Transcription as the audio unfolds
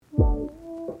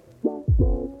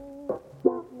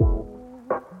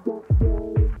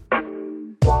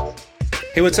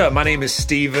Hey, what's up? My name is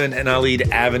Steven, and I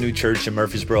lead Avenue Church in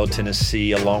Murfreesboro,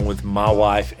 Tennessee, along with my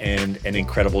wife and an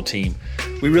incredible team.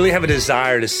 We really have a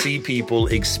desire to see people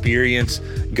experience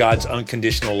God's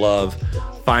unconditional love,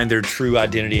 find their true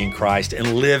identity in Christ,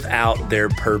 and live out their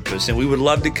purpose. And we would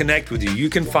love to connect with you. You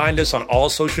can find us on all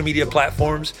social media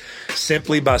platforms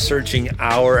simply by searching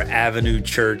Our Avenue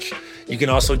Church. You can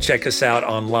also check us out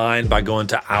online by going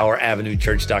to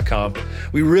ouravenuechurch.com.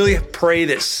 We really pray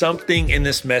that something in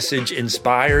this message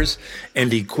inspires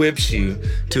and equips you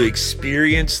to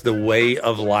experience the way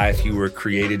of life you were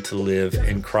created to live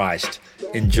in Christ.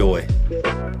 Enjoy.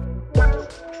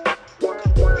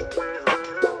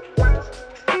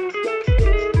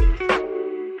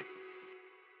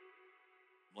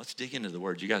 Let's dig into the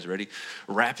word. You guys ready?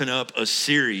 Wrapping up a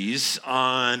series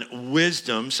on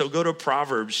wisdom. So go to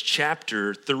Proverbs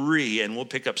chapter 3, and we'll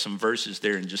pick up some verses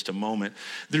there in just a moment.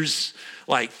 There's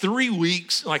like 3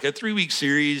 weeks, like a 3-week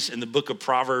series in the book of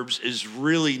Proverbs is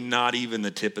really not even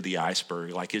the tip of the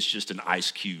iceberg. Like it's just an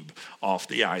ice cube off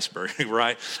the iceberg,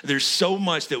 right? There's so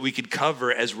much that we could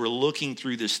cover as we're looking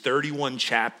through this 31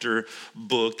 chapter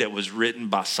book that was written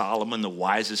by Solomon, the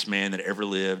wisest man that ever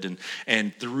lived.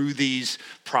 And through these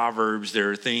Proverbs,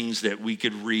 there are things that we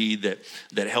could read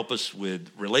that help us with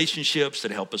relationships,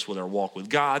 that help us with our walk with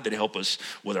God, that help us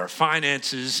with our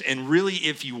finances. And really,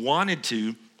 if you wanted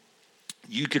to,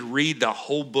 you could read the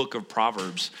whole book of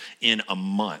Proverbs in a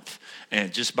month,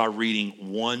 and just by reading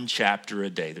one chapter a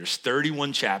day. There's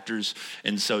 31 chapters,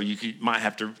 and so might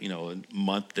have to, a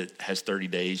month that has 30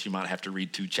 days, you might have to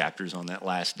read 2 chapters on that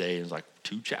last day. It's like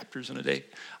 2 chapters in a day.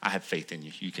 I have faith in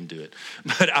you. You can do it.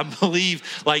 But I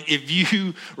believe, like, if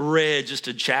you read just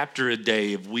a chapter a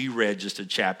day, if we read just a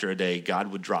chapter a day, God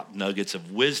would drop nuggets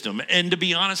of wisdom. And to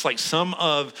be honest, like some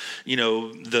of,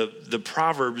 the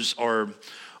Proverbs are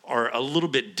a little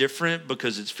bit different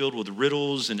because it's filled with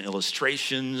riddles and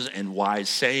illustrations and wise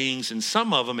sayings. And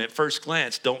some of them at first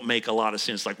glance don't make a lot of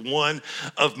sense. Like one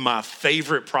of my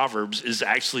favorite Proverbs is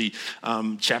actually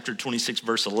chapter 26,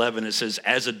 verse 11. It says,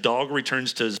 as a dog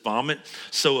returns to his vomit,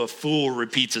 so a fool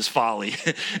repeats his folly.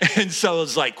 And so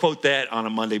it's like, quote that on a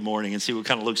Monday morning and see what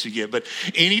kind of looks you get. But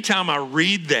anytime I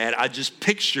read that, I just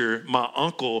picture my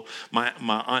uncle, my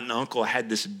aunt and uncle had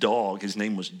this dog. His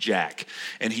name was Jack.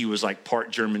 And he was like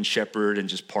part German Shepherd and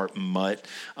just part mutt.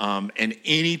 And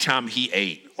anytime he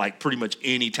ate, like pretty much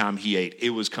anytime he ate, it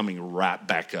was coming right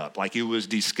back up. Like it was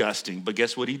disgusting. But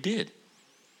guess what he did?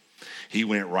 He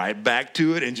went right back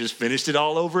to it and just finished it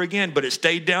all over again, but it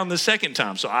stayed down the second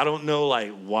time. So I don't know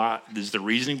like why is the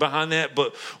reasoning behind that,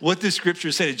 but what this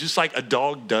scripture said is just like a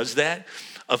dog does that,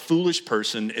 a foolish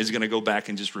person is going to go back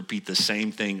and just repeat the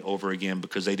same thing over again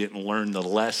because they didn't learn the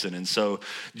lesson. And so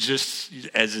just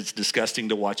as it's disgusting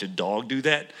to watch a dog do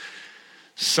that,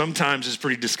 sometimes it's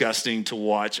pretty disgusting to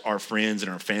watch our friends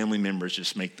and our family members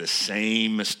just make the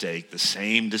same mistake, the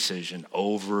same decision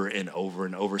over and over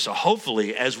and over. So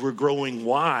hopefully, as we're growing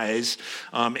wise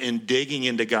and digging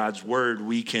into God's word,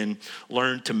 we can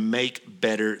learn to make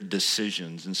better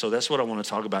decisions. And so that's what I want to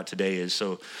talk about today.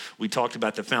 So we talked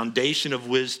about the foundation of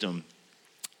wisdom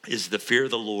is the fear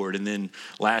of the Lord. And then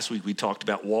last week we talked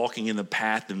about walking in the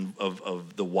path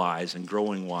of the wise and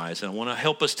growing wise. And I want to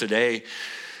help us today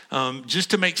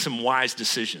just to make some wise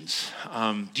decisions.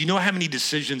 Do you know how many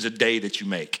decisions a day that you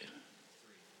make?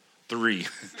 3.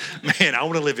 Man, I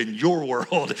want to live in your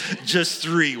world. Just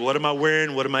 3. What am I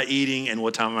wearing? What am I eating? And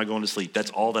what time am I going to sleep?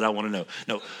 That's all that I want to know.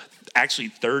 No, actually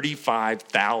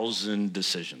 35,000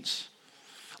 decisions.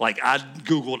 Like I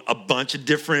Googled a bunch of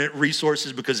different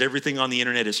resources because everything on the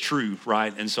internet is true,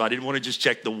 right? And so I didn't want to just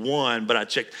check the one, but I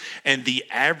checked. And the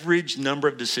average number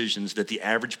of decisions that the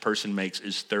average person makes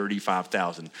is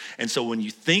 35,000. And so when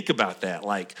you think about that,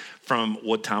 like from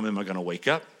what time am I going to wake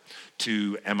up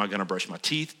to am I going to brush my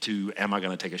teeth to am I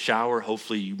going to take a shower?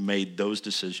 Hopefully you made those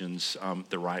decisions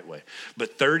the right way.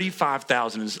 But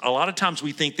 35,000 is, a lot of times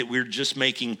we think that we're just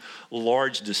making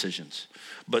large decisions.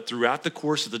 But throughout the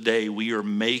course of the day, we are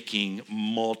making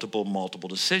multiple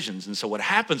decisions. And so what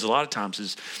happens a lot of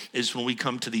times is when we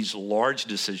come to these large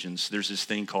decisions, there's this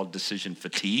thing called decision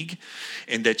fatigue,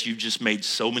 and that you've just made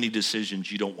so many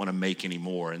decisions you don't want to make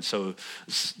anymore. And so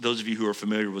those of you who are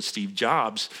familiar with Steve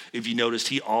Jobs, if you noticed,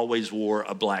 he always wore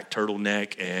a black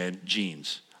turtleneck and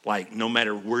jeans. Like no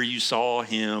matter where you saw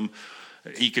him,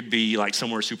 he could be like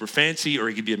somewhere super fancy or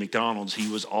he could be at McDonald's. He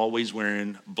was always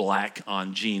wearing black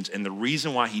on jeans. And the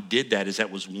reason why he did that is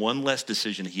that was one less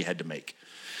decision he had to make.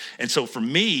 And so for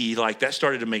me, like that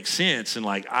started to make sense. And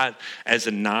like as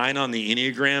a 9 on the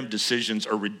Enneagram, decisions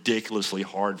are ridiculously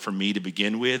hard for me to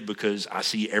begin with because I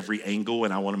see every angle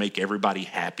and I want to make everybody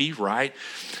happy, right?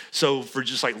 So for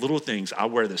just like little things, I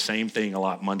wear the same thing a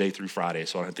lot Monday through Friday.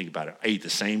 So I don't think about it. I eat the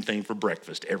same thing for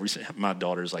breakfast. My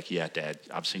daughter's like, yeah, Dad,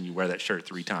 I've seen you wear that shirt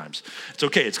 3 times. It's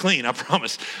okay. It's clean. I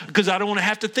promise. Because I don't want to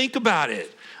have to think about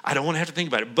it.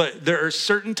 But there are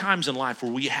certain times in life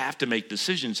where we have to make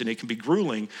decisions and it can be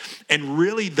grueling. And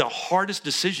really the hardest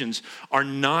decisions are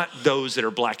not those that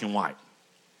are black and white.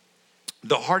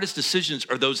 The hardest decisions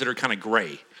are those that are kind of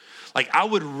gray. Like I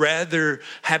would rather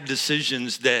have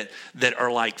decisions that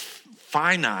are like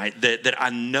finite, that I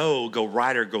know go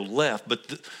right or go left.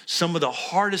 But some of the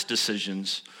hardest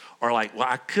decisions are like, well,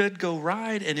 I could go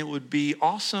right and it would be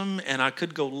awesome, and I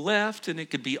could go left and it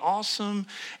could be awesome.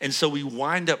 And so we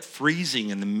wind up freezing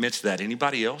in the midst of that.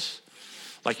 Anybody else?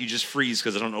 Like you just freeze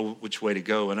because I don't know which way to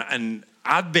go. And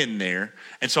I've been there.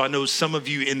 And so I know some of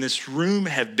you in this room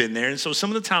have been there. And so some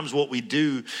of the times what we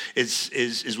do is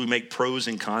we make pros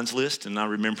and cons lists. And I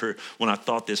remember when I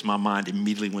thought this, my mind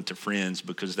immediately went to Friends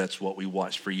because that's what we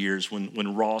watched for years.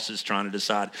 When Ross is trying to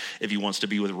decide if he wants to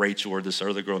be with Rachel or this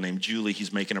other girl named Julie,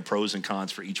 he's making a pros and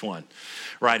cons for each one,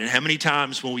 right? And how many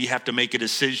times when we have to make a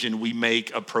decision, we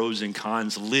make a pros and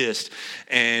cons list,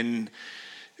 and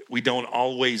we don't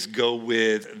always go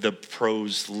with the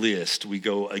pros list. We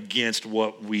go against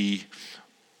what we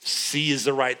see is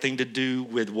the right thing to do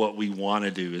with what we want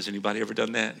to do. Has anybody ever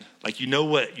done that? Like you know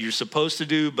what you're supposed to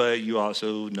do, but you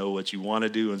also know what you want to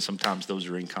do, and sometimes those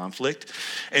are in conflict.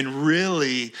 And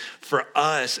really, for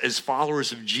us as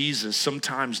followers of Jesus,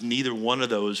 sometimes neither one of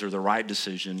those are the right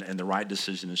decision, and the right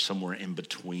decision is somewhere in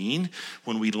between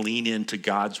when we lean into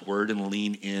God's word and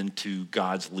lean into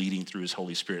God's leading through his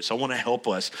Holy Spirit. So I want to help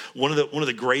us. One of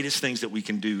the greatest things that we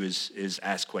can do is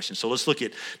ask questions. So let's look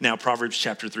at now Proverbs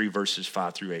chapter 3, verses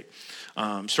 5 through 8.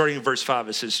 Starting in verse 5,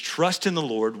 it says, trust in the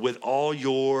Lord with all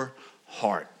your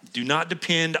heart. Do not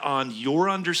depend on your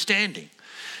understanding.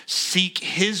 Seek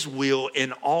his will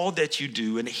in all that you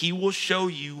do, and he will show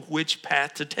you which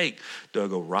path to take. Do I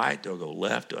go right? Do I go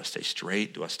left? Do I stay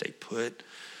straight? Do I stay put?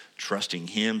 Trusting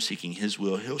him, seeking his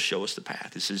will, he'll show us the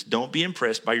path. It says, don't be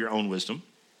impressed by your own wisdom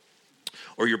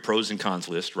or your pros and cons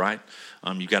list, right?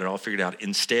 You got it all figured out.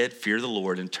 Instead, fear the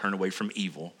Lord and turn away from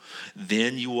evil.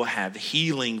 Then you will have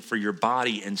healing for your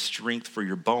body and strength for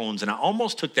your bones. And I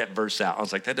almost took that verse out. I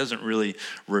was like, that doesn't really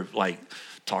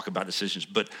talk about decisions.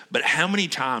 But how many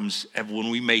times when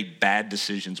we made bad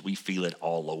decisions, we feel it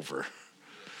all over?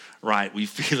 Right, we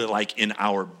feel it like in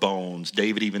our bones.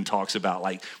 David even talks about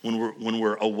like when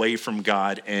we're away from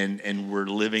God and we're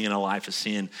living in a life of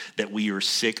sin, that we are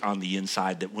sick on the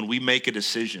inside. That when we make a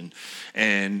decision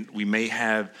and we may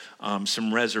have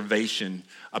some reservation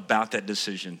about that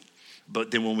decision, but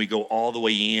then when we go all the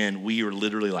way in, we are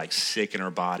literally like sick in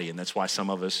our body. And that's why some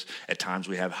of us, at times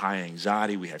we have high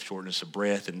anxiety, we have shortness of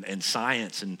breath, and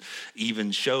science and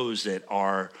even shows that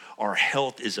our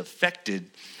health is affected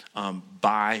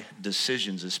by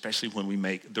decisions, especially when we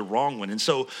make the wrong one. And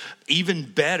so even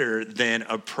better than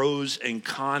a pros and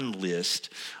con list,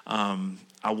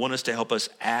 I want us to help us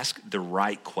ask the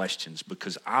right questions,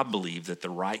 because I believe that the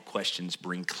right questions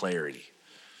bring clarity.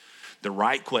 The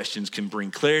right questions can bring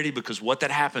clarity, because what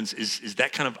that happens is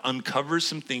that kind of uncovers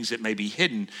some things that may be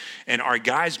hidden. And our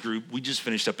guys group, we just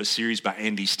finished up a series by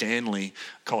Andy Stanley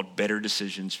called Better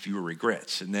Decisions, Fewer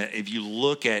Regrets. And that if you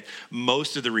look at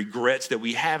most of the regrets that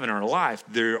we have in our life,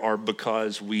 there are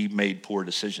because we made poor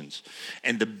decisions.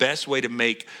 And the best way to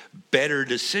make better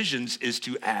decisions is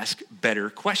to ask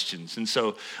better questions. And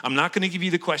so I'm not going to give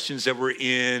you the questions that were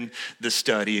in the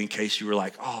study in case you were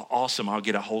like, oh, awesome, I'll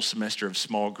get a whole semester of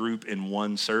small group in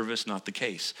one service. Not the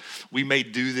case. We may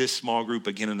do this small group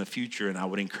again in the future, and I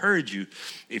would encourage you,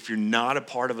 if you're not a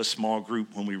part of a small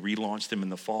group when we relaunch them in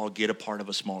the fall, get a part of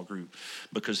a small group,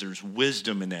 because there's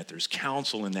wisdom in that, there's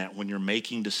counsel in that when you're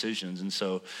making decisions. And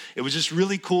so it was just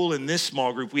really cool. In this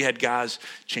small group, we had guys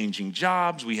changing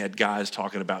jobs, we had guys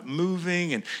talking about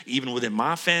moving, and even within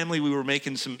my family, we were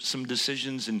making some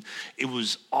decisions, and it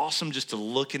was awesome just to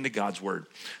look into God's word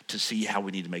to see how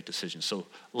we need to make decisions. So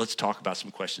let's talk about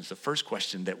some questions. The first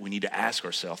question that we need to ask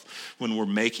ourselves when we're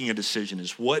making a decision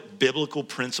is, what biblical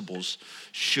principles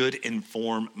should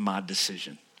inform my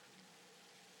decision?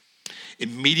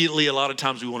 Immediately, a lot of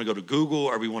times we want to go to Google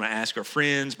or we want to ask our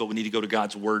friends, but we need to go to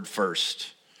God's word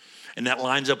first. And that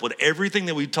lines up with everything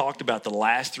that we've talked about the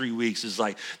last 3 weeks. Is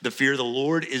like the fear of the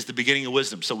Lord is the beginning of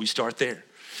wisdom. So we start there.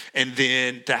 And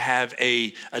then to have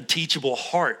a teachable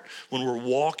heart. When we're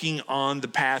walking on the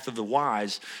path of the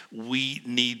wise, we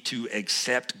need to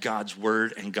accept God's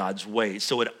word and God's way.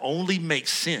 So it only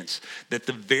makes sense that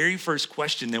the very first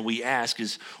question that we ask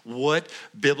is, what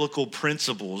biblical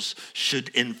principles should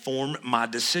inform my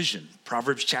decision?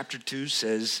 Proverbs chapter 2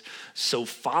 says, so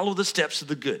follow the steps of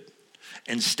the good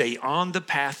and stay on the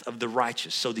path of the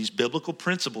righteous. So these biblical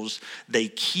principles, they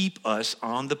keep us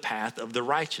on the path of the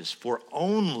righteous. For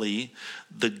only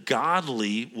the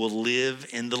godly will live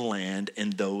in the land,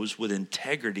 and those with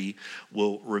integrity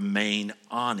will remain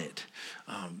on it.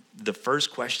 The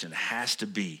first question has to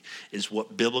be, is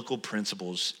what biblical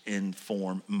principles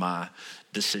inform my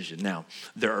decision? Now,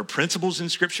 there are principles in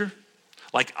Scripture.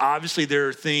 Like, obviously, there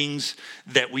are things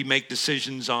that we make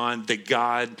decisions on that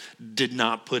God did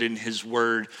not put in his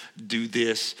word. Do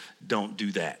this, don't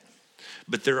do that.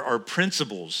 But there are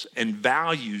principles and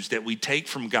values that we take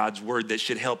from God's word that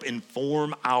should help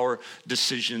inform our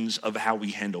decisions of how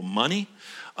we handle money,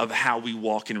 of how we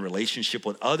walk in relationship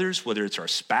with others, whether it's our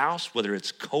spouse, whether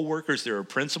it's coworkers. There are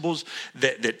principles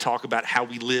that talk about how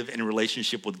we live in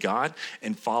relationship with God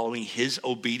and following his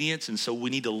obedience. And so we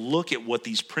need to look at what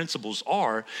these principles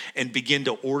are and begin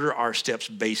to order our steps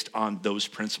based on those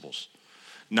principles,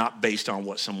 not based on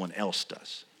what someone else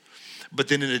does. But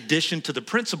then in addition to the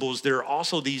principles, there are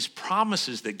also these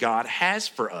promises that God has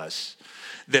for us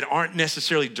that aren't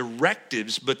necessarily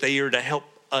directives, but they are to help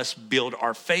us build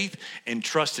our faith and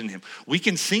trust in him. We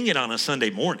can sing it on a Sunday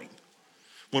morning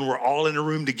when we're all in a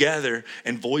room together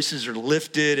and voices are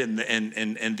lifted and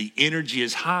the energy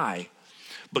is high.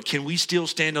 But can we still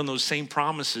stand on those same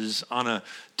promises on a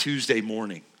Tuesday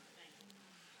morning?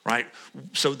 Right?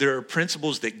 So there are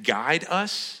principles that guide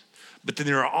us, but then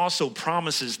there are also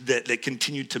promises that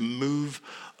continue to move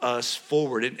us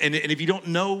forward. And if you don't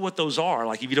know what those are,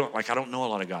 like if you don't, like I don't know a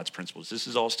lot of God's principles. This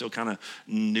is all still kind of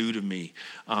new to me.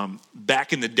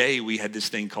 Back in the day, we had this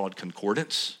thing called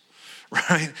concordance.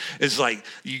 Right? It's like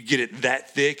you get it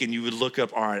that thick and you would look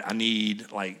up, all right, I need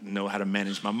know how to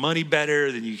manage my money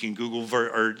better. Then you can Google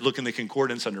or look in the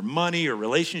concordance under money or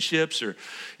relationships or,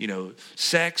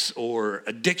 sex or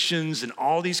addictions and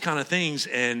all these kind of things.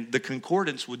 And the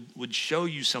concordance would show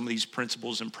you some of these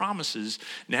principles and promises.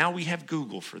 Now we have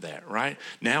Google for that, right?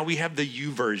 Now we have the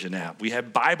YouVersion app. We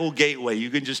have Bible Gateway. You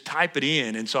can just type it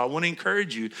in. And so I want to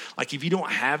encourage you, if you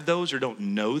don't have those or don't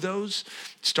know those,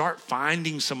 start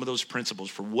finding some of those principles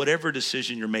for whatever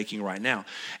decision you're making right now.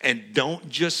 And don't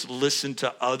just listen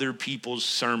to other people's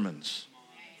sermons.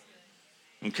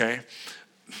 Okay?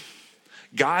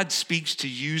 God speaks to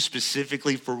you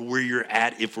specifically for where you're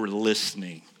at if we're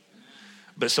listening.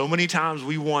 But so many times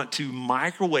we want to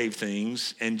microwave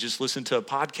things and just listen to a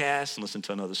podcast and listen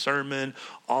to another sermon,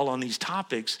 all on these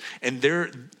topics. And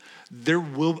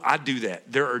I do that.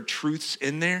 There are truths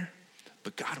in there,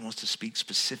 but God wants to speak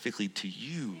specifically to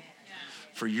you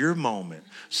for your moment.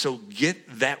 So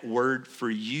get that word for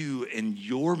you in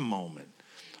your moment.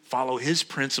 Follow his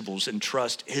principles and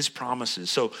trust his promises.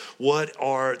 So what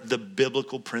are the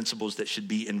biblical principles that should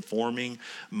be informing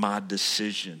my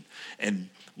decision? And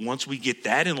once we get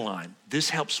that in line, this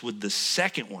helps with the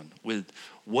second one, with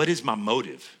what is my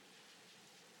motive?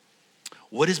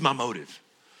 What is my motive?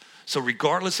 So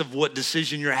regardless of what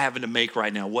decision you're having to make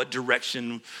right now, what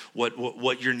direction,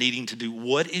 what you're needing to do,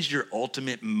 what is your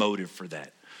ultimate motive for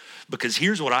that? Because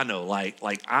here's what I know,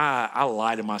 I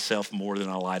lie to myself more than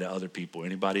I lie to other people.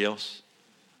 Anybody else?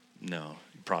 No,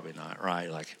 probably not, right?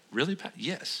 Really?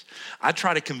 Yes. I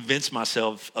try to convince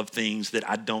myself of things that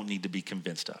I don't need to be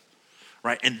convinced of.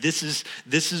 Right, and this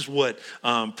is what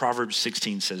Proverbs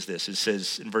 16 says this. It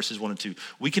says in verses 1 and 2,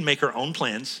 we can make our own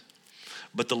plans,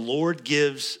 but the Lord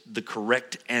gives the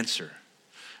correct answer.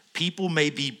 People may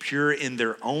be pure in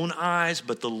their own eyes,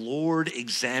 but the Lord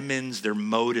examines their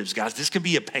motives. Guys, this can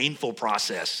be a painful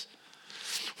process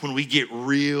when we get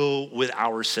real with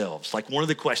ourselves. One of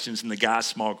the questions in the guys'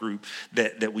 small group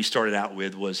that we started out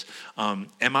with was,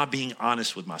 am I being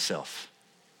honest with myself?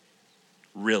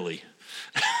 Really?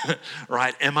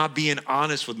 Right? Am I being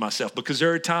honest with myself? Because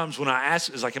there are times when I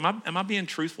ask, it's am I being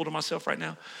truthful to myself right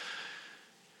now?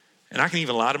 And I can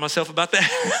even lie to myself about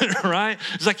that, right?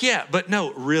 It's yeah, but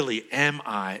no, really, am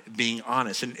I being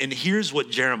honest? And here's what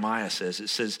Jeremiah says. It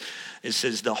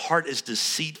says, the heart is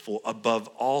deceitful above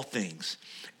all things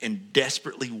and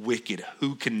desperately wicked.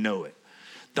 Who can know it?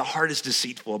 The heart is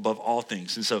deceitful above all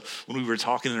things. And so when we were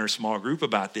talking in our small group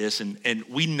about this, and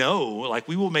we know,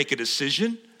 we will make a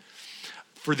decision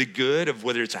for the good of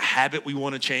whether it's a habit we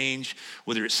want to change,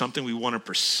 whether it's something we want to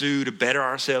pursue to better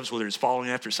ourselves, whether it's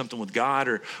following after something with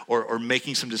God or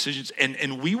making some decisions.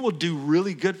 And we will do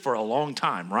really good for a long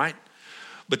time, right?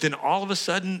 But then all of a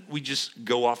sudden, we just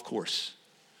go off course.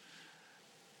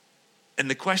 And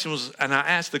the question was, and I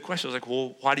asked the question, I was like,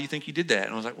 well, why do you think you did that?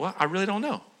 And I was like, well, I really don't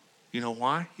know. You know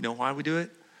why? You know why we do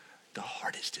it? The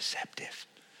heart is deceptive.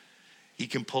 He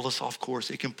can pull us off course.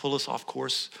 It can pull us off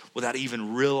course without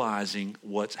even realizing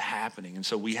what's happening. And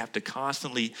so we have to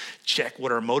constantly check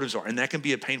what our motives are. And that can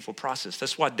be a painful process.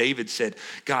 That's why David said,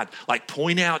 God, like,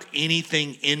 point out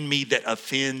anything in me that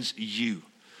offends you.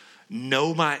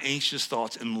 Know my anxious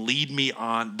thoughts and lead me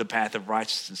on the path of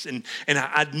righteousness. And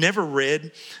I'd never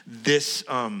read this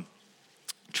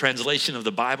translation of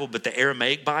the Bible, but the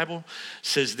Aramaic Bible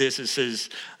says this. It says,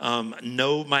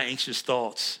 know my anxious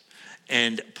thoughts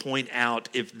and point out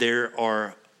if there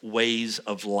are ways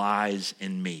of lies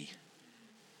in me.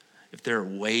 If there are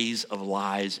ways of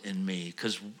lies in me.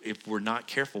 Because if we're not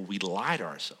careful, we lie to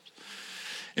ourselves.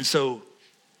 And so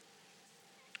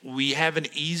we have an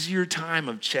easier time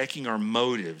of checking our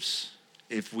motives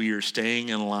if we are staying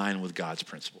in line with God's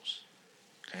principles.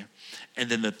 Okay? And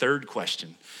then the third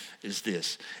question is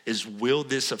this, is will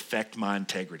this affect my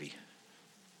integrity?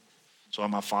 So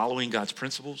am I following God's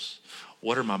principles?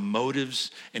 What are my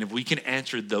motives? And if we can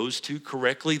answer those two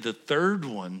correctly, the third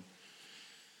one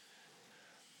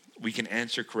we can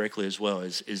answer correctly as well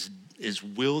is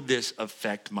will this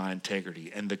affect my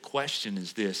integrity? And the question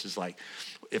is this, is like,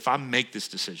 if I make this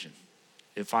decision,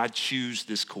 if I choose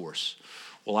this course,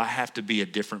 will I have to be a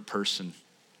different person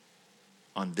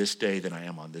on this day than I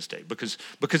am on this day? Because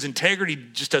integrity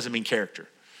just doesn't mean character,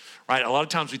 right? A lot of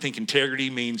times we think integrity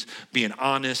means being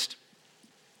honest,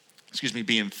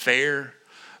 being fair,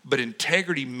 but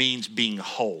integrity means being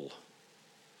whole.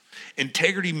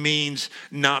 Integrity means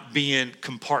not being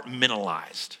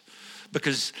compartmentalized.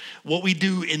 Because what we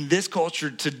do in this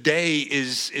culture today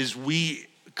is we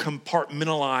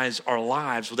compartmentalize our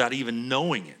lives without even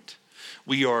knowing it.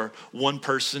 We are one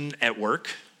person at work.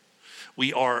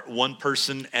 We are one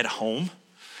person at home.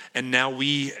 And now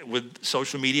with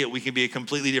social media, we can be a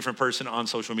completely different person on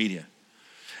social media.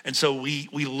 And so we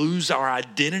lose our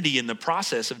identity in the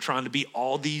process of trying to be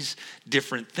all these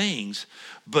different things.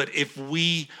 But if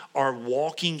we are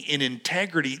walking in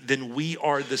integrity, then we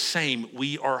are the same.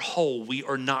 We are whole. We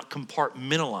are not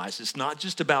compartmentalized. It's not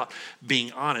just about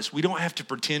being honest. We don't have to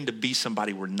pretend to be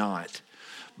somebody we're not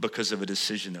because of a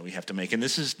decision that we have to make. And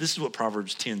this is what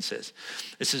Proverbs 10 says.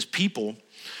 It says, people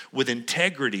with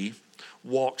integrity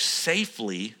walk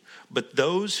safely, but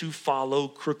those who follow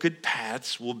crooked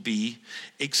paths will be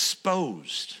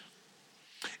exposed.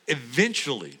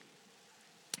 Eventually,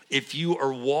 if you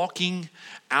are walking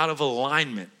out of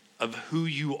alignment of who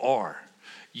you are,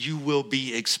 you will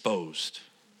be exposed.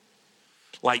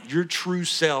 Like, your true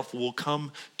self will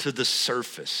come to the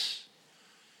surface.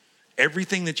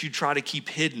 Everything that you try to keep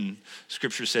hidden,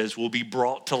 Scripture says, will be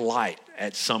brought to light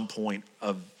at some point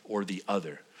or the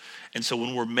other. And so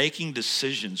when we're making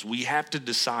decisions, we have to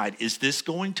decide, is this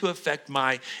going to affect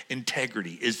my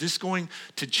integrity? Is this going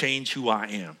to change who I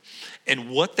am? And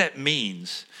what that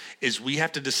means is we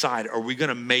have to decide, are we going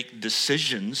to make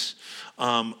decisions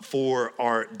for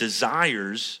our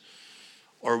desires,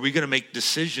 or are we going to make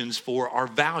decisions for our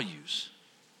values?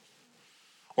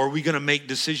 Or are we going to make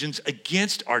decisions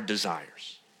against our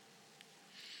desires?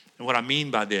 And what I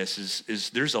mean by this is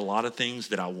there's a lot of things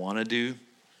that I want to do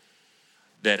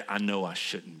that I know I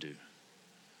shouldn't do.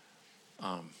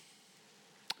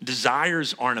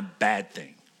 Desires aren't a bad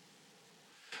thing,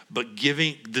 but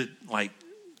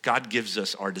God gives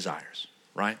us our desires,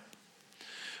 right?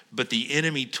 But the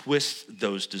enemy twists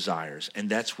those desires, and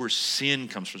that's where sin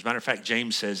comes from. As a matter of fact,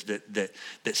 James says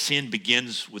that sin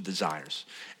begins with desires.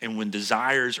 And when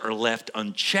desires are left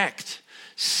unchecked,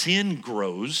 sin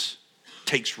grows,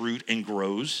 takes root and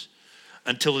grows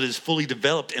until it is fully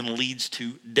developed and leads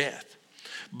to death.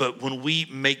 But when we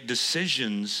make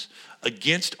decisions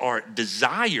against our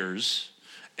desires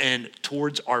and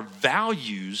towards our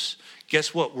values,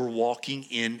 guess what? We're walking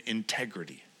in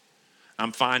integrity.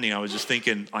 I was just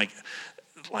thinking,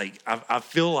 I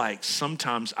feel like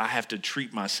sometimes I have to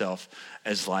treat myself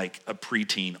as like a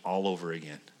preteen all over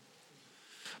again.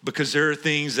 Because there are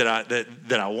things that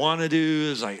I want to do,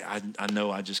 is like I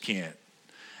know I just can't.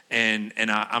 And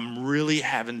I'm really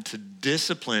having to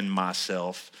discipline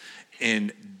myself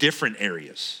in different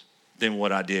areas than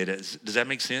what I did. Does that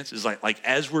make sense? It's like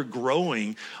as we're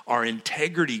growing, our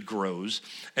integrity grows,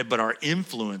 but our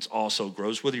influence also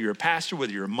grows. Whether you're a pastor,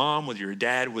 whether you're a mom, whether you're a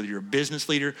dad, whether you're a business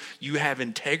leader, you have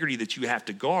integrity that you have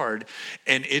to guard,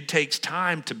 and it takes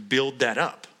time to build that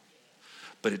up.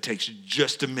 But it takes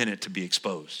just a minute to be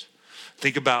exposed.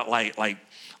 Think about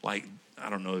I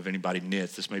don't know if anybody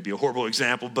knits. This may be a horrible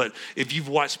example, but if you've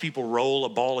watched people roll a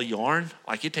ball of yarn,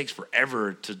 like it takes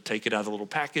forever to take it out of the little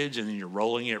package, and then you're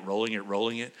rolling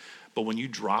it. But when you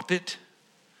drop it,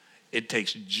 it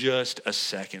takes just a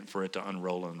second for it to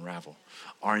unroll and unravel.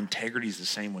 Our integrity is the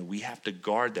same way. We have to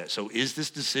guard that. So is this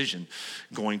decision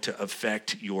going to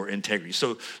affect your integrity?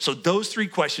 So those three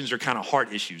questions are kind of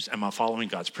heart issues. Am I following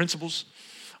God's principles?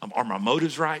 Are my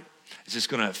motives right? Is this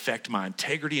going to affect my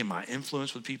integrity and my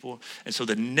influence with people? And so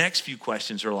the next few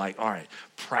questions are like, all right,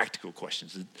 practical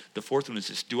questions. The fourth one is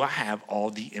this: do I have all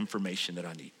the information that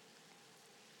I need?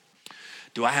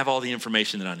 Do I have all the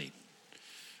information that I need?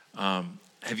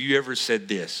 Have you ever said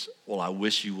this? Well, I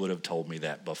wish you would have told me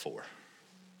that before.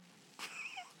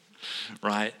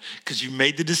 Right? Because you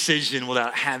made the decision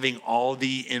without having all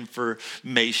the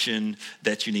information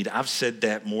that you need. I've said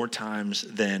that more times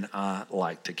than I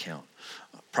like to count.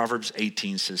 Proverbs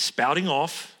 18 says, spouting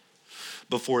off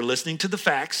before listening to the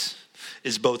facts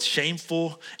is both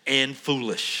shameful and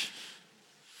foolish.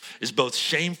 Is both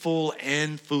shameful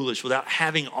and foolish. Without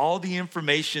having all the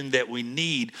information that we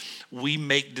need, we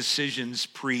make decisions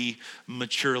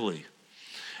prematurely.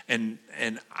 And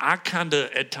I kind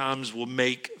of at times will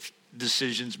make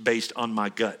decisions based on my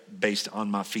gut, based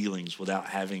on my feelings, without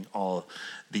having all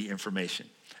the information.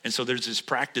 And so there's this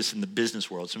practice in the business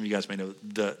world. Some of you guys may know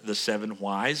the 7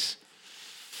 whys.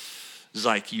 It's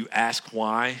like you ask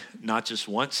why, not just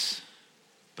once,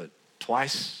 but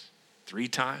twice, 3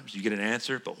 times. You get an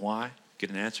answer, but why? Get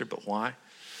an answer, but why?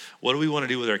 What do we want to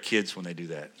do with our kids when they do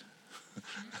that?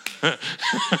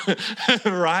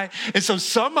 Right? And so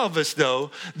some of us,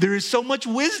 though, there is so much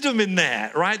wisdom in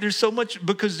that, right? There's so much,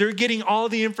 because they're getting all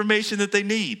the information that they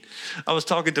need. I was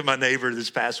talking to my neighbor this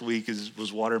past week,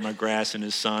 was watering my grass, and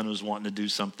his son was wanting to do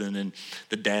something, and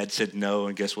the dad said no,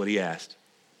 and guess what he asked?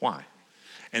 Why?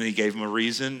 And he gave him a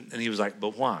reason, and he was like,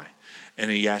 but why? And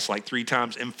he asked like 3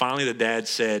 times, and finally the dad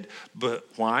said, but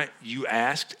why? You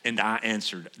asked, and I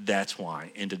answered. That's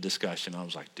why. Into discussion. I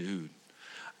was like, dude,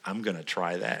 I'm going to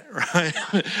try that, right?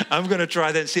 I'm going to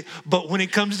try that and see. But when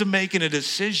it comes to making a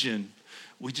decision,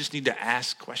 we just need to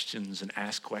ask questions and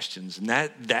ask questions. And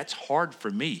that's hard for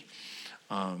me.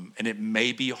 And it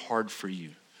may be hard for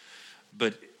you.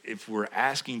 But if we're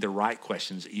asking the right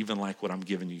questions, even like what I'm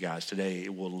giving you guys today,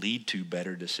 it will lead to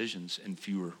better decisions and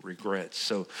fewer regrets.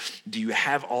 So do you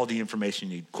have all the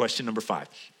information you need? Question number 5.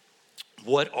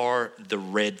 What are the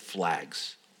red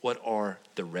flags? What are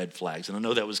the red flags? And I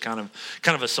know that was kind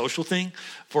of a social thing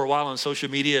for a while on social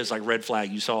media. It's like red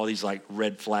flag. You saw all these like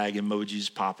red flag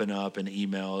emojis popping up in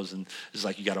emails, and it's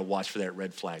like you got to watch for that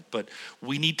red flag. But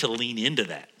we need to lean into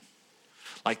that.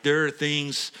 Like there are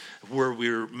things where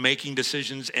we're making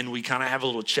decisions and we kind of have a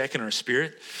little check in our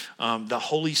spirit. The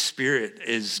Holy Spirit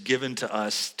is given to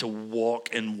us to walk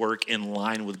and work in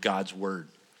line with God's word.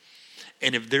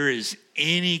 And if there is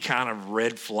any kind of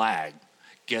red flag,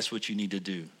 guess what you need to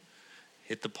do?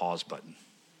 Hit the pause button.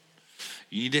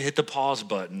 You need to hit the pause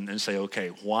button and say, okay,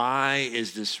 why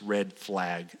is this red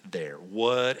flag there?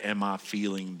 What am I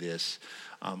feeling this?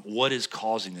 What is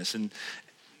causing this? And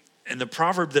the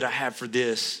proverb that I have for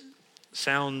this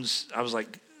sounds, I was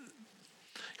like,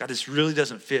 God, this really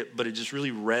doesn't fit, but it just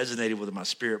really resonated with my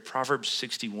spirit. Proverbs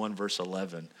 61, verse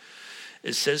 11.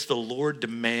 It says, the Lord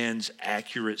demands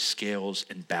accurate scales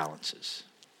and balances.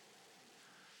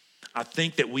 I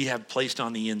think that we have placed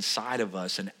on the inside of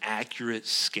us an accurate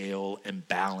scale and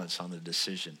balance on the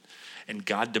decision. And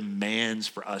God demands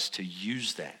for us to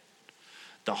use that.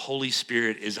 The Holy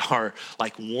Spirit is our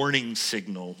like warning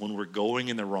signal when we're going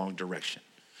in the wrong direction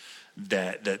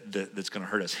that's going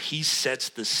to hurt us. He sets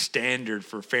the standard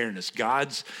for fairness.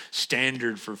 God's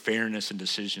standard for fairness and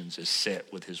decisions is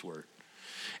set with his word.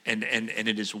 And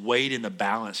it is weighed in the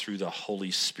balance through the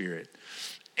Holy Spirit.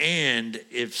 And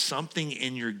if something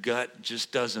in your gut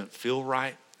just doesn't feel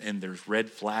right and there's red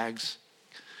flags,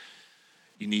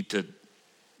 you need to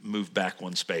move back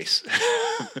one space,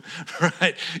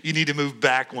 right? You need to move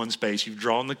back one space. You've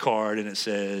drawn the card and it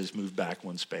says move back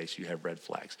one space. You have red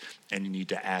flags and you need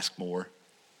to ask more.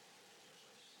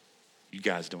 You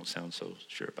guys don't sound so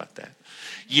sure about that.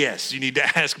 Yes, you need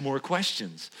to ask more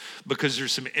questions because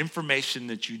there's some information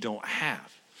that you don't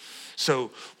have.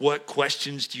 So what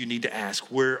questions do you need to ask?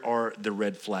 Where are the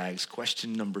red flags?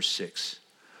 Question number 6.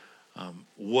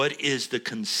 What is the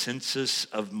consensus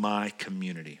of my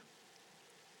community?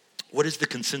 What is the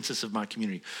consensus of my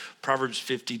community? Proverbs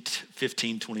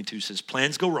 15:22 says,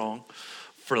 plans go wrong.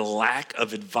 For lack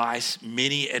of advice,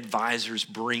 many advisors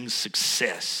bring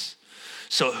success.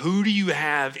 So who do you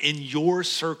have in your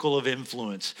circle of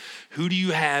influence? Who do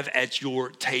you have at your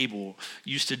table?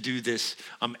 Used to do this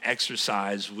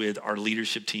exercise with our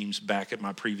leadership teams back at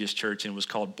my previous church, and it was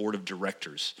called Board of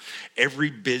Directors. Every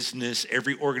business,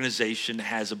 every organization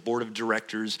has a board of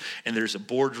directors, and there's a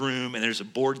boardroom, and there's a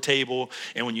board table,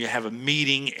 and when you have a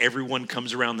meeting, everyone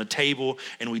comes around the table,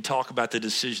 and we talk about the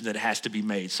decision that has to be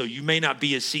made. So you may not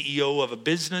be a CEO of a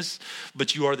business,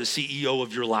 but you are the CEO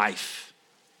of your life.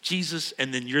 Jesus,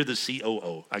 and then you're the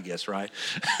COO, I guess, right?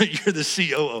 You're the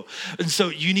COO. And so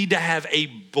you need to have a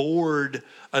board,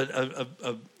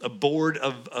 a board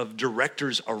of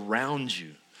directors around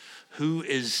you. Who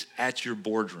is at your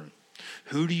boardroom?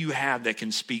 Who do you have that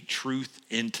can speak truth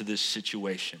into this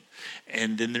situation?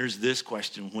 And then there's this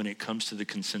question when it comes to the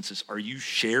consensus. Are you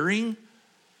sharing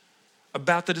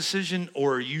about the decision,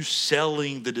 or are you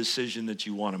selling the decision that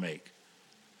you want to make?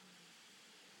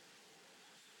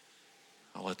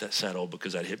 I'll let that settle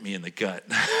because that hit me in the gut,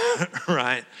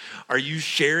 right? Are you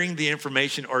sharing the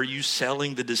information, or are you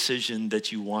selling the decision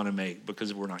that you want to make?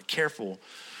 Because if we're not careful,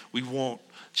 we won't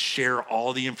share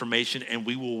all the information, and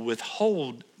we will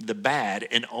withhold the bad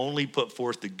and only put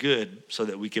forth the good so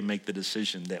that we can make the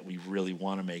decision that we really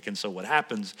want to make. And so what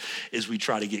happens is we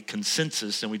try to get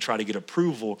consensus and we try to get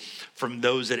approval from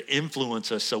those that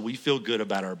influence us so we feel good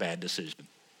about our bad decision,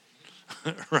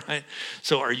 right?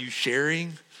 So are you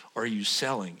sharing? Or are you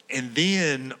selling? And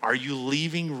then are you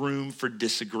leaving room for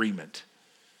disagreement?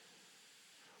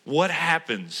 What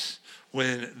happens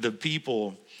when the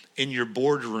people in your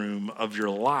boardroom of your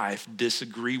life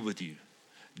disagree with you?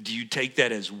 Do you take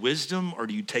that as wisdom, or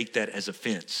do you take that as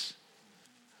offense?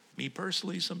 Me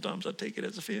personally, sometimes I take it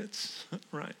as offense,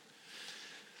 right?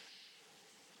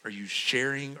 Are you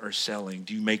sharing or selling?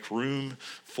 Do you make room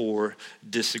for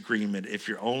disagreement? If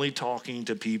you're only talking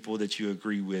to people that you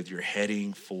agree with, you're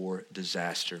heading for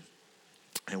disaster.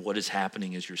 And what is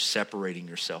happening is you're separating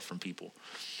yourself from people.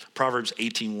 Proverbs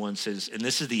 18:1 says, and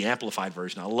this is the Amplified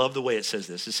version. I love the way it says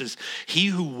this. It says, he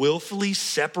who willfully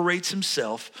separates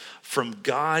himself from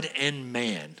God and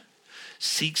man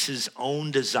seeks his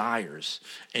own desires,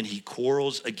 and he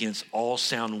quarrels against all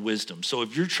sound wisdom. So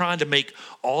if you're trying to make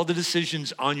all the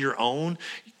decisions on your own,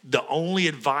 the only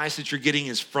advice that you're getting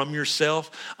is from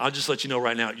yourself. I'll just let you know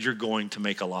right now, you're going to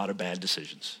make a lot of bad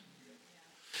decisions.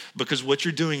 Because what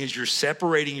you're doing is you're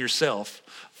separating yourself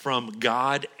from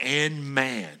God and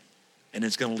man, and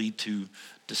it's going to lead to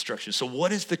destruction. So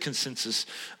what is the consensus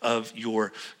of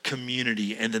your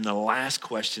community? And then the last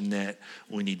question that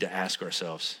we need to ask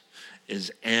ourselves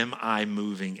is, am I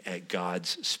moving at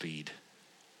God's speed?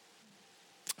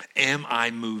 Am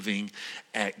I moving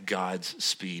at God's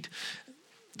speed?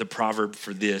 The proverb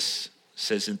for this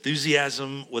says,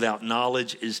 enthusiasm without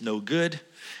knowledge is no good.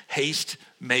 Haste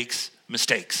makes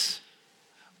mistakes.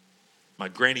 My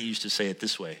granny used to say it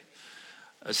this way: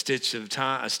 a stitch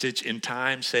in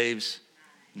time saves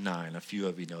 9. A few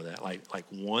of you know that. Like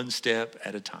one step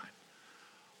at a time.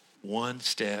 One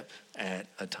step at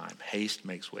a time. Haste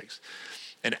makes waste.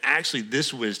 And actually,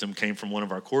 this wisdom came from one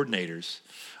of our coordinators.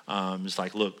 It's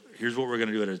like, look, here's what we're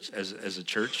going to do as a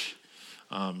church.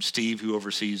 Steve, who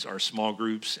oversees our small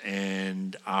groups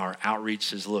and our outreach,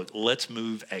 says, look, let's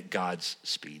move at God's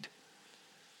speed.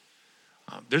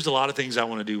 There's a lot of things I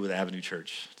want to do with Avenue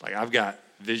Church. Like, I've got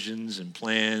visions and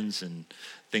plans and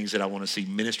things that I want to see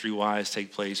ministry-wise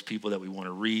take place, people that we want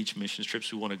to reach, mission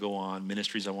trips we want to go on,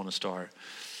 ministries I want to start.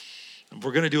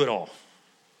 We're going to do it all,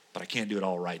 but I can't do it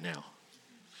all right now.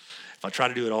 If I try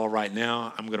to do it all right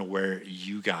now, I'm going to wear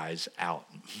you guys out.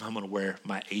 I'm going to wear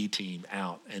my A-team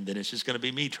out, and then it's just going to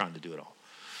be me trying to do it all,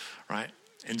 right?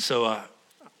 And so I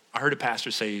heard a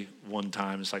pastor say one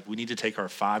time, it's like we need to take our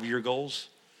 5-year goals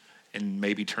and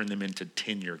maybe turn them into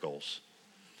 10-year goals,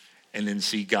 and then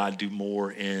see God do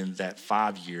more in that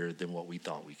 5-year than what we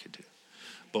thought we could do.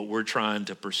 But we're trying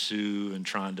to pursue and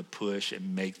trying to push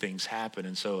and make things happen.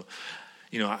 And so,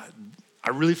 you know, I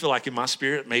really feel like in my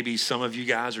spirit, maybe some of you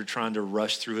guys are trying to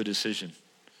rush through a decision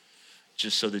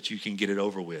just so that you can get it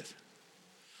over with,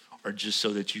 or just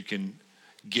so that you can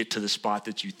get to the spot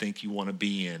that you think you want to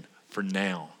be in for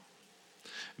now.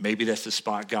 Maybe that's the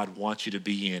spot God wants you to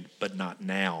be in, but not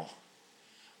now,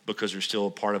 because there's still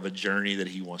a part of a journey that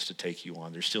he wants to take you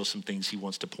on. There's still some things he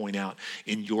wants to point out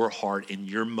in your heart, in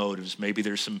your motives. Maybe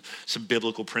there's some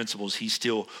biblical principles he's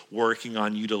still working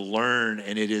on you to learn,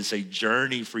 and it is a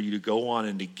journey for you to go on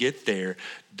and to get there.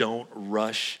 Don't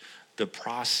rush the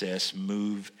process.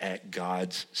 Move at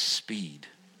God's speed.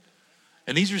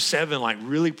 And these are 7 like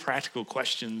really practical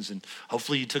questions, and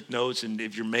hopefully you took notes. And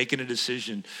if you're making a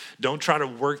decision, don't try to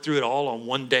work through it all on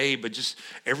one day, but just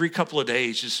every couple of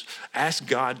days, just ask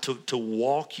God to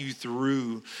walk you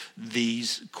through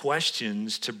these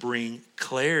questions to bring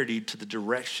clarity to the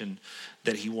direction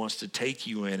that he wants to take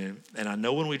you in. And I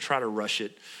know when we try to rush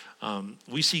it,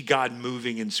 we see God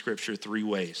moving in Scripture 3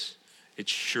 ways.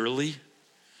 It's surely,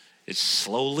 it's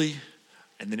slowly,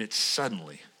 and then it's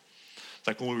suddenly.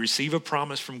 Like when we receive a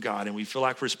promise from God and we feel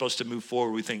like we're supposed to move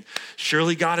forward, we think,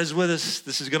 surely God is with us.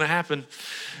 This is going to happen.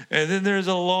 And then there's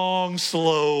a long,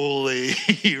 slowly,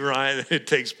 right, it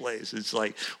takes place. It's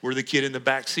like we're the kid in the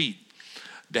back seat.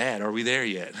 Dad, are we there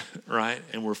yet, right?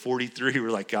 And we're 43. We're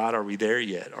like, God, are we there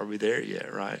yet? Are we there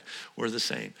yet, right? We're the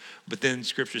same. But then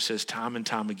Scripture says time and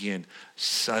time again,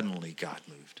 suddenly God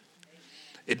moved.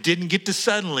 It didn't get to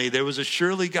suddenly. There was a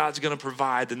surely God's going to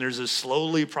provide. Then there's a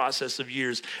slowly process of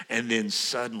years, and then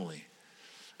suddenly.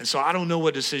 And so I don't know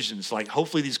what decisions, like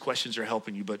hopefully these questions are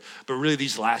helping you, but really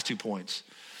these last 2 points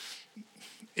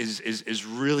is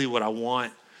really what I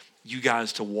want you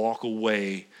guys to walk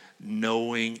away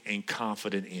knowing and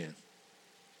confident in.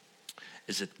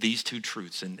 Is that these 2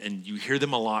 truths, and you hear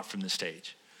them a lot from the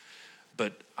stage,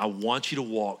 but I want you to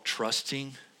walk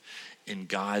trusting in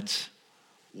God's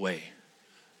way.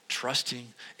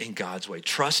 Trusting in God's way,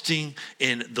 trusting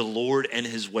in the Lord and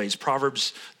his ways.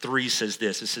 Proverbs 3 says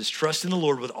this. It says, trust in the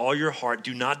Lord with all your heart.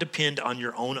 Do not depend on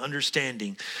your own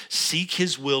understanding. Seek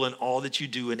his will in all that you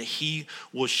do, and he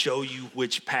will show you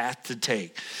which path to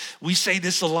take. We say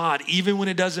this a lot. Even when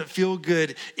it doesn't feel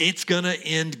good, it's going to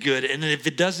end good. And if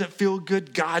it doesn't feel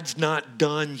good, God's not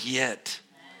done yet.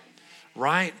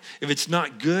 Right? If it's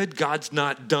not good, God's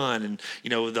not done. And, you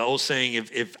know, the old saying,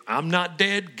 if I'm not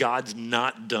dead, God's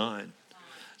not done.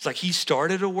 It's like he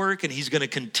started a work and he's going to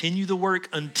continue the work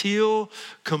until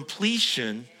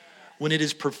completion when it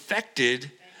is perfected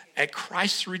at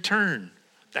Christ's return.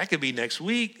 That could be next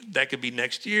week. That could be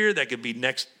next year. That could be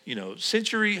next,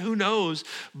 century. Who knows?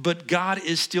 But God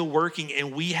is still working,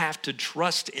 and we have to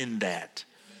trust in that.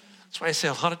 That's why I say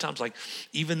a lot of times, like,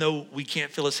 even though we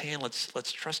can't feel his hand,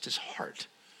 let's trust his heart,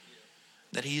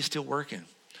 that he is still working.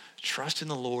 Trust in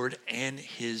the Lord and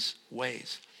his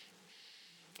ways,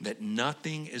 that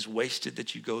nothing is wasted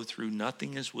that you go through.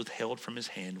 Nothing is withheld from his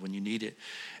hand when you need it.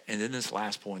 And then this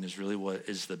last point is really what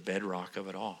is the bedrock of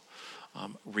it all.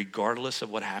 Regardless of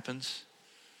what happens,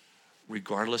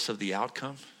 regardless of the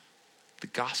outcome, the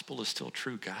gospel is still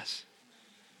true, guys.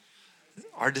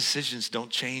 Our decisions don't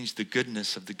change the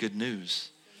goodness of the good news.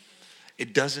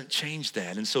 It doesn't change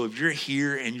that. And so if you're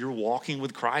here and you're walking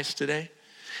with Christ today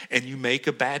and you make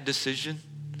a bad decision,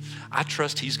 I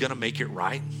trust he's going to make it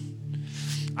right.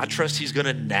 I trust he's going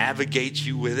to navigate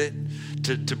you with it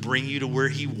to bring you to where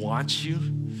he wants you.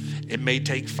 It may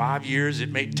take 5 years, it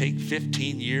may take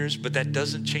 15 years, but that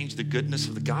doesn't change the goodness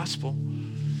of the gospel,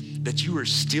 that you are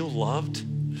still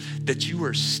loved, that you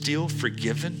are still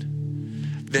forgiven,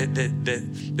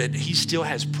 that he still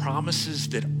has promises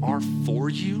that are for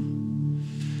you.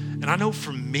 And I know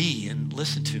for me, and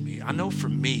listen to me, I know for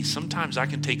me, sometimes I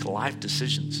can take life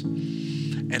decisions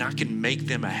and I can make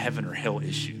them a heaven or hell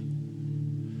issue.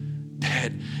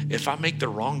 That if I make the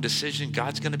wrong decision,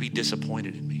 God's going to be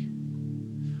disappointed in me.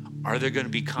 Are there going to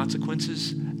be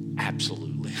consequences?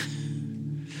 Absolutely.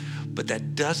 But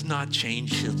that does not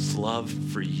change his love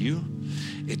for you.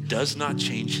 It does not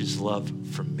change his love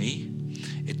for me.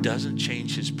 It doesn't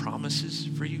change his promises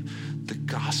for you. The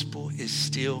gospel is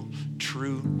still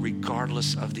true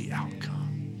regardless of the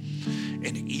outcome.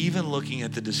 And even looking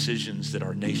at the decisions that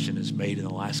our nation has made in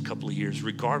the last couple of years,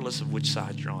 regardless of which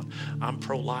side you're on, I'm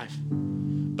pro-life.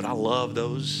 But I love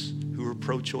those who are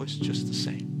pro-choice just the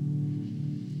same.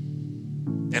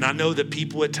 And I know that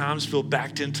people at times feel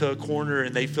backed into a corner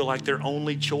and they feel like their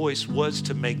only choice was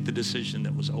to make the decision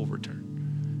that was overturned.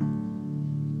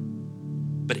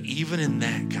 But even in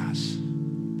that, guys,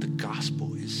 the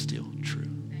gospel is still true.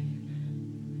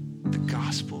 The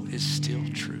gospel is still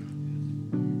true.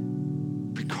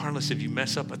 Regardless if you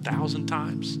mess up 1,000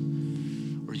 times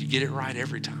or you get it right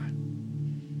every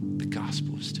time, the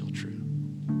gospel is still true.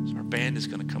 So our band is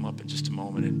going to come up in just a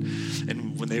moment.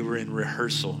 And when they were in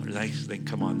rehearsal, or they can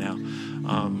come on now.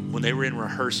 When they were in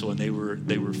rehearsal and they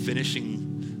were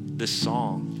finishing this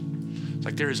song, it's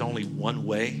like there is only one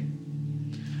way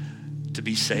to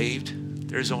be saved.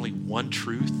 There is only one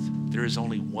truth. There is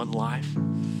only one life,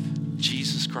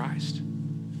 Jesus Christ.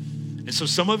 And so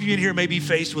some of you in here may be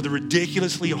faced with a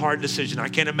ridiculously hard decision. I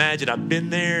can't imagine. I've been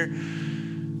there.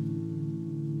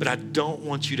 But I don't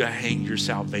want you to hang your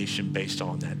salvation based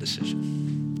on that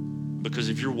decision. Because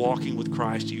if you're walking with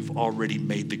Christ, you've already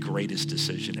made the greatest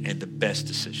decision and the best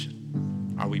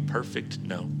decision. Are we perfect?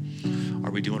 No.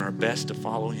 Are we doing our best to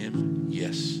follow him?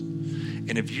 Yes.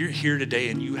 And if you're here today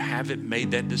and you haven't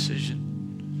made that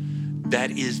decision,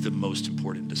 that is the most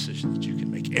important decision that you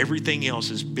can make. Everything else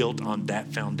is built on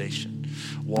that foundation,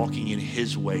 walking in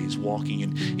his ways, walking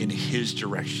in his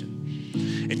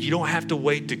direction. And you don't have to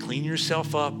wait to clean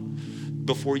yourself up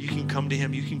before you can come to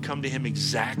him. You can come to him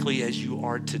exactly as you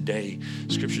are today.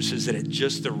 Scripture says that at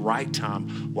just the right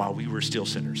time, while we were still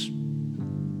sinners.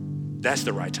 That's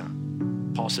the right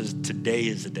time. Paul says today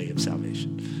is the day of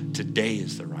salvation. Today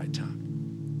is the right time.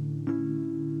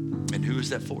 And who is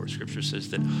that for? Scripture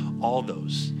says that all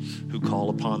those who call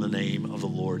upon the name of the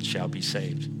Lord shall be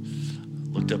saved.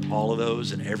 Looked up all of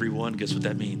those, and everyone, guess what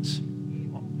that means?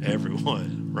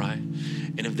 Everyone, right?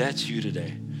 And if that's you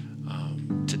today,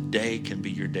 today can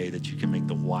be your day that you can make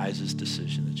the wisest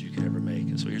decision that you could ever make.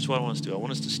 And so here's what I want us to do. I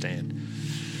want us to stand.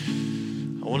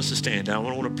 I want us to stand. I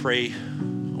want to pray.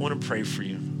 I want to pray for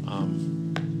you.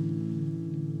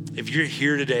 If you're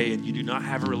here today and you do not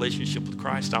have a relationship with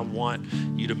Christ, I want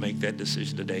you to make that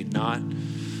decision today.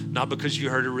 Not because you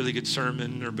heard a really good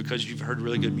sermon or because you've heard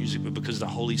really good music, but because the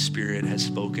Holy Spirit has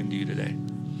spoken to you today.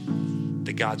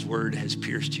 That God's word has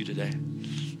pierced you today.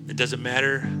 It doesn't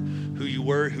matter who you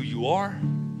were, who you are.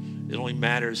 It only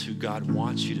matters who God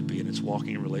wants you to be, and it's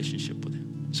walking in relationship with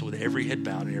him. So with every head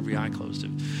bowed and every eye closed,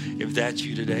 if that's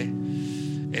you today,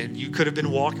 and you could have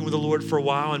been walking with the Lord for a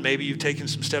while, and maybe you've taken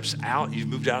some steps out, you've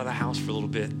moved out of the house for a little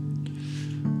bit.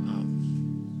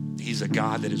 He's a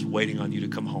God that is waiting on you to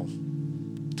come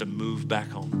home, to move back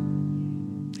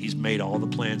home. He's made all the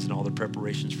plans and all the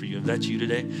preparations for you. If that's you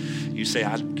today, you say,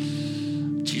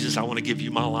 Jesus, I want to give you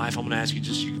my life. I'm going to ask you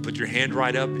you can put your hand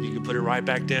right up and you can put it right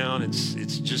back down. It's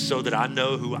just so that I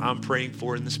know who I'm praying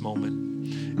for in this moment.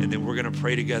 And then we're going to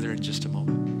pray together in just a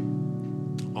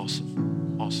moment.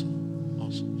 Awesome, awesome,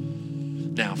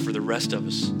 awesome. Now, for the rest of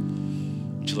us,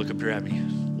 would you look up here at me?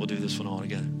 We'll do this one all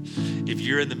together. If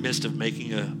you're in the midst of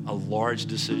making a large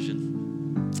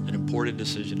decision, an important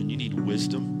decision, and you need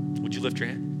wisdom, would you lift your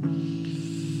hand?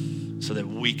 So that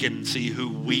we can see who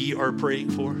we are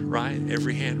praying for, right?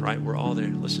 Every hand, right? We're all there.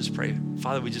 Let's just pray.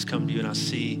 Father, we just come to you and I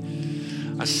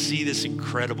see this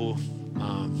incredible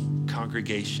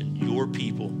congregation, your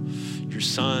people, your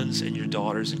sons and your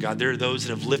daughters. And God, there are those that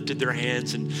have lifted their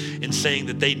hands and saying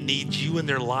that they need you in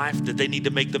their life, that they need to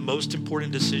make the most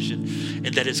important decision,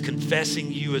 and that is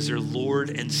confessing you as their Lord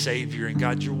and Savior. And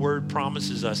God, your word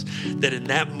promises us that in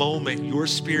that moment, your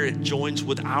spirit joins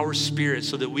with our spirit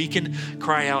so that we can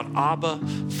cry out, Abba,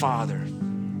 Father,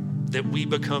 that we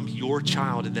become your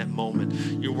child in that moment.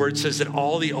 Your word says that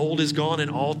all the old is gone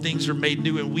and all things are made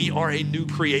new, and we are a new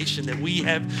creation, that we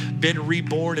have been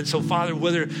reborn. And so, Father,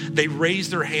 whether they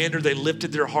raised their hand or they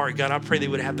lifted their heart, God, I pray they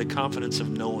would have the confidence of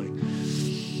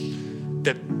knowing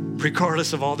that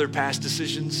regardless of all their past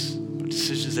decisions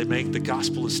they make, the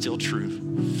gospel is still true.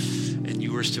 And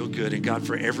you are still good. And God,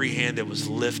 for every hand that was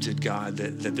lifted, God,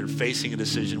 that they're facing a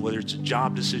decision, whether it's a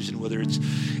job decision, whether it's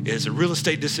a real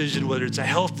estate decision, whether it's a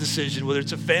health decision, whether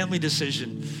it's a family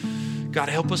decision, God,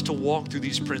 help us to walk through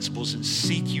these principles and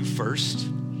seek you first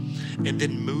and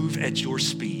then move at your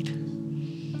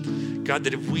speed. God,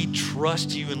 that if we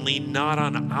trust you and lean not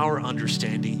on our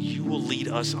understanding, you will lead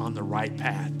us on the right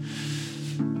path.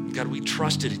 God, we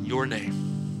trust it in your name.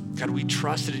 God, we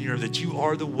trust it in your name, that you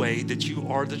are the way, that you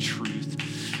are the truth.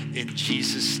 In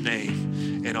Jesus'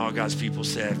 name. And all God's people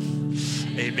said,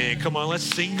 amen. Come on, let's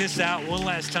sing this out one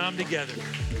last time together,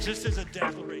 just as a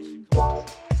declaration.